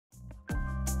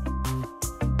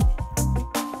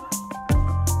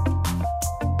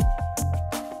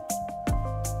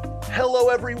Hello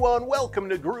everyone, welcome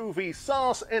to Groovy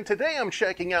Sauce, and today I'm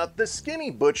checking out the Skinny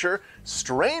Butcher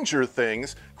Stranger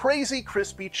Things Crazy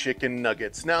Crispy Chicken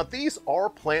Nuggets. Now these are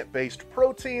plant-based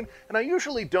protein, and I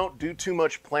usually don't do too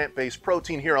much plant-based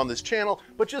protein here on this channel,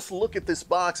 but just look at this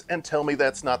box and tell me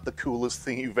that's not the coolest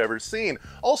thing you've ever seen.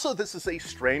 Also, this is a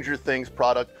Stranger Things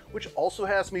product, which also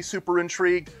has me super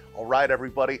intrigued. All right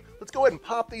everybody, let's go ahead and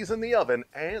pop these in the oven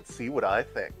and see what I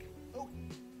think.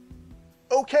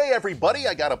 Okay everybody,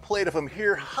 I got a plate of them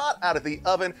here hot out of the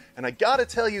oven, and I gotta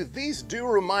tell you, these do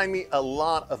remind me a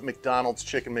lot of McDonald's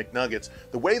Chicken McNuggets.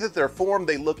 The way that they're formed,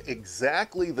 they look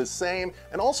exactly the same,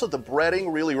 and also the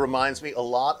breading really reminds me a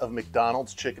lot of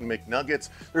McDonald's Chicken McNuggets.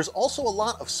 There's also a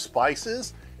lot of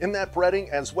spices in that breading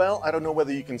as well. I don't know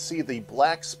whether you can see the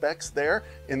black specks there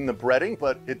in the breading,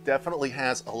 but it definitely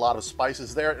has a lot of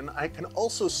spices there, and I can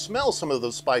also smell some of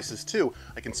those spices too.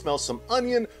 I can smell some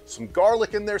onion, some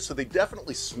garlic in there, so they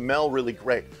definitely smell really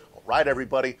great. All right,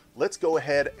 everybody, let's go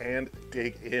ahead and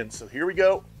dig in. So here we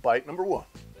go, bite number one.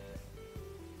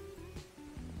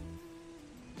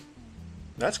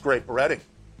 That's great breading.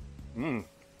 And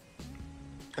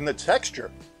the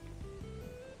texture,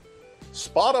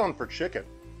 spot on for chicken.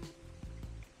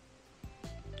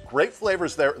 Great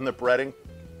flavors there in the breading.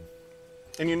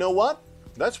 And you know what?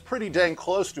 That's pretty dang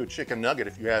close to a chicken nugget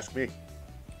if you ask me.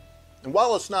 And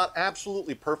while it's not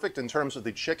absolutely perfect in terms of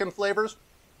the chicken flavors,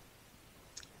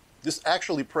 this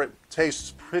actually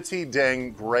tastes pretty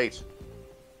dang great.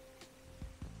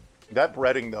 That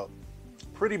breading though,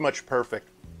 pretty much perfect.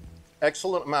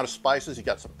 Excellent amount of spices. You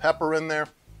got some pepper in there.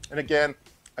 And again,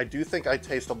 I do think I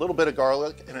taste a little bit of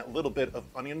garlic and a little bit of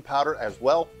onion powder as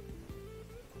well.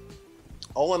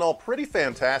 All in all, pretty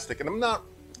fantastic. And I'm not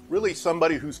really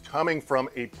somebody who's coming from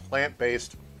a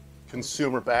plant-based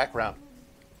consumer background.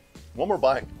 One more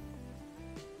bite.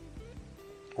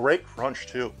 Great crunch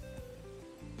too.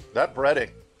 That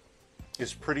breading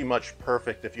is pretty much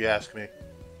perfect if you ask me.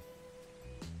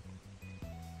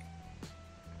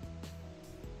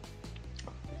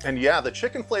 And yeah, the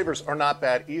chicken flavors are not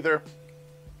bad either.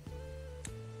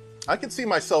 I could see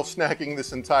myself snacking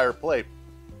this entire plate.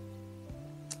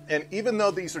 And even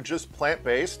though these are just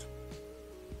plant-based,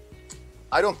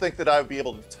 I don't think that I would be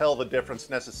able to tell the difference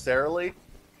necessarily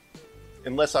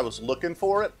unless I was looking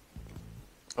for it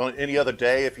on any other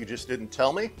day if you just didn't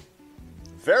tell me.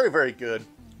 Very, very good.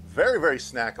 Very, very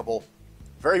snackable.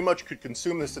 Very much could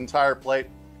consume this entire plate.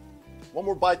 One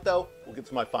more bite though, we'll get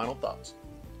to my final thoughts.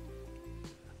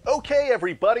 Okay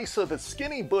everybody, so the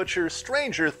Skinny Butcher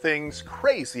Stranger Things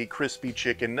Crazy Crispy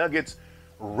Chicken Nuggets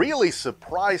really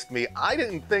surprised me. I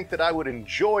didn't think that I would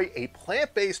enjoy a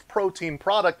plant-based protein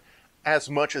product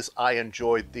as much as I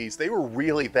enjoyed these. They were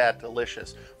really that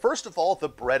delicious. First of all, the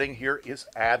breading here is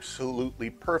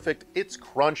absolutely perfect. It's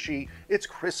crunchy, it's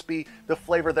crispy, the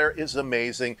flavor there is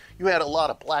amazing. You had a lot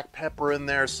of black pepper in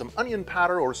there, some onion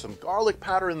powder or some garlic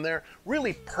powder in there.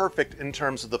 Really perfect in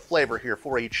terms of the flavor here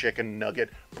for a chicken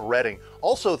nugget breading.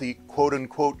 Also, the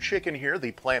quote-unquote chicken here,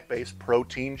 the plant-based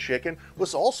protein chicken,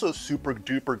 was also super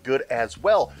duper good as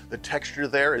well. The texture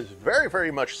there is very, very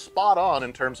much spot on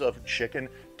in terms of chicken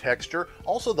texture.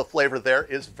 Also, the flavor there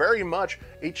is very much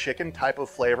a chicken type of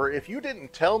flavor. If you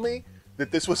didn't tell me that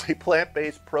this was a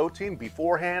plant-based protein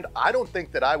beforehand, I don't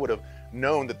think that I would have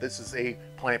known that this is a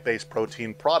plant-based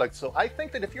protein product. So I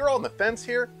think that if you're on the fence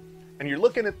here and you're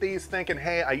looking at these thinking,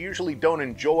 hey, I usually don't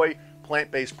enjoy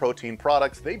plant-based protein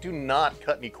products, they do not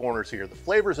cut any corners here. The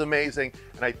flavor is amazing,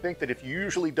 and I think that if you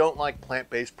usually don't like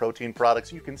plant-based protein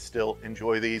products, you can still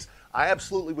enjoy these. I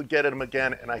absolutely would get them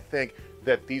again, and I think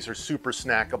that these are super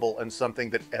snackable and something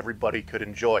that everybody could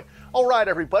enjoy. All right,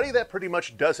 everybody, that pretty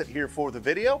much does it here for the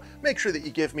video. Make sure that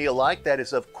you give me a like. That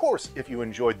is, of course, if you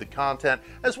enjoyed the content,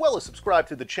 as well as subscribe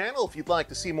to the channel if you'd like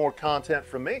to see more content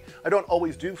from me. I don't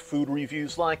always do food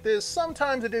reviews like this.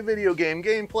 Sometimes I do video game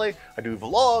gameplay, I do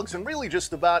vlogs, and really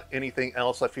just about anything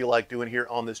else I feel like doing here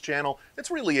on this channel. It's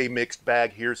really a mixed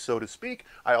bag here, so to speak.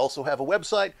 I also have a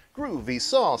website,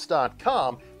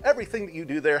 groovysauce.com. Everything that you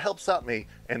do there helps out me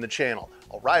and the channel.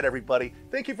 All right, everybody,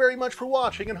 thank you very much for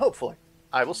watching, and hopefully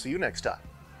I will see you next time.